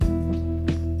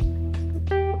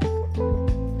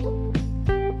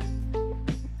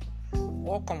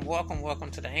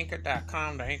Welcome to the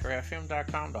Anchor.com, the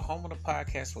AnchorFM.com, the home of the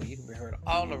podcast where you can be heard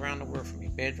all around the world from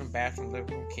your bedroom, bathroom,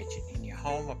 living room, kitchen, in your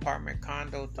home, apartment,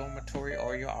 condo, dormitory,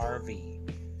 or your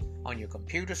RV. On your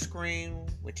computer screen,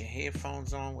 with your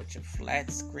headphones on, with your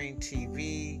flat screen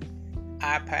TV,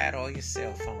 iPad, or your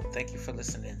cell phone. Thank you for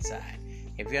listening inside.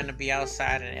 If you're going to be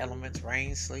outside in elements,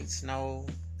 rain, sleet, snow,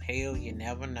 hail, you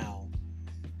never know.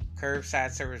 Curbside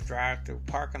service drive-through,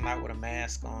 parking lot with a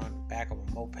mask on, back of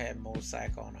a moped,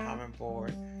 motorcycle, on a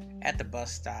hummingbird, at the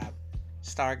bus stop,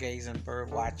 stargazing, bird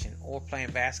watching, or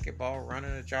playing basketball, running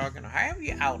or jogging, or however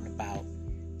you're out and about.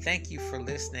 Thank you for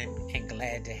listening and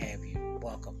glad to have you.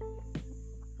 Welcome.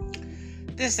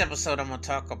 This episode I'm going to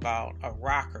talk about a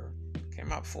rocker,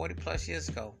 came out 40 plus years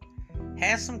ago,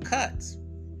 had some cuts,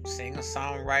 singer,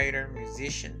 songwriter,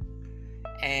 musician,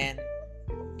 and,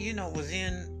 was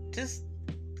in just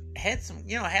had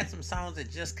some songs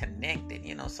that just connected.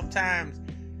 Sometimes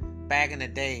back in the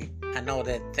day, I know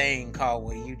that thing called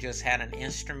where you just had an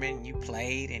instrument and you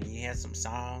played and you had some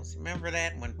songs. Remember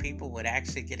that? When people would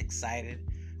actually get excited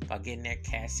about getting their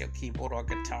Casio keyboard or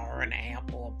guitar or an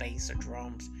amp or bass or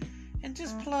drums and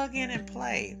just plug in and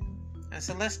play. And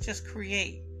so let's just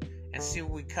create and see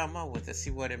what we come up with and see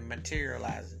what it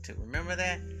materializes into. Remember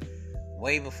that?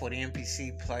 Way before the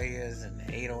MPC players and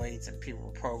the 808s and people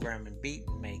were programming beat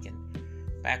making,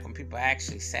 back when people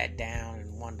actually sat down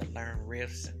and wanted to learn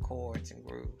riffs and chords and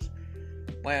grooves.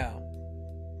 Well,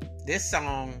 this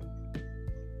song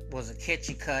was a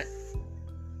catchy cut,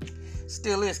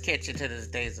 still is catchy to this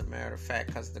day as a matter of fact,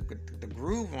 because the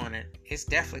groove on it, it's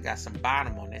definitely got some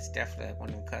bottom on it. It's definitely one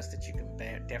of them cuts that you can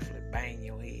definitely bang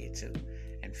your head to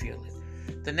and feel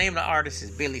it. The name of the artist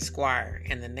is Billy Squier,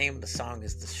 and the name of the song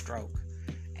is The Stroke.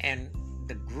 And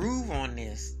the groove on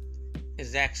this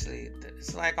is actually,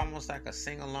 it's like almost like a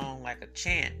sing-along, like a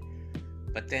chant.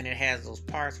 But then it has those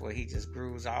parts where he just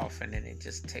grooves off and then it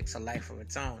just takes a life of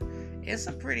its own. It's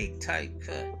a pretty tight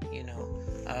cut,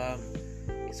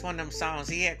 It's one of them songs,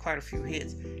 he had quite a few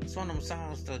hits. It's one of them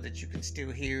songs, though, that you can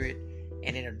still hear it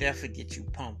and it'll definitely get you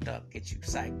pumped up, get you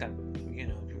psyched up, if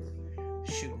you're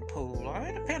shooting pool, or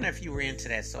depending if you were into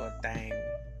that sort of thing.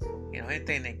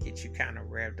 Anything that gets you kind of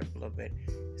revved up a little bit.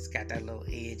 It's got that little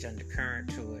edge undercurrent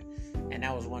to it. And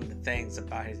that was one of the things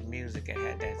about his music. It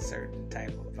had that certain type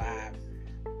of vibe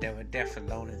that would definitely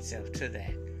loan itself to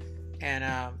that. And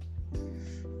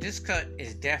this cut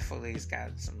is definitely, it's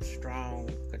got some strong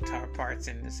guitar parts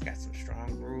in it. It's got some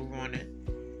strong groove on it.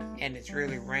 And it's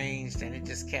really ranged and it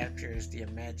just captures the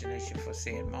imagination for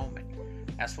said moment.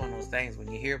 That's one of those things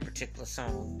when you hear a particular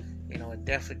song, it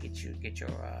definitely get your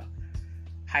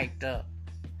hyped up.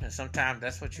 And sometimes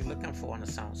that's what you're looking for in a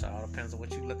song. So it all depends on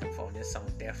what you're looking for. And this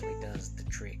song definitely does the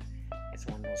trick. It's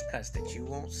one of those cuts that you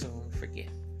won't soon forget.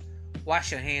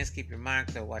 Wash your hands, keep your mind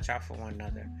clear, watch out for one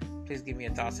another. Please give me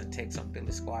your thoughts and takes on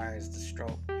Billy Squier's The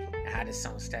Stroke and how this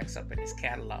song stacks up in his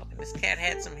catalog. And this cat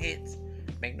had some hits.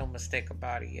 Make no mistake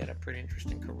about it. He had a pretty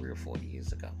interesting career 40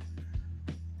 years ago.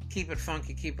 Keep it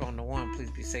funky, keep it on the one.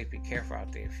 Please be safe, be careful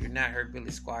out there. If you've not heard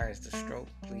Billy Squier's The Stroke,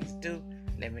 please do.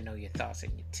 Let me know your thoughts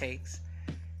and your takes.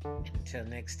 Until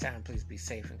next time, please be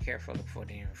safe and careful. Look forward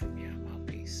to hearing from you. I'm out.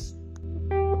 Peace.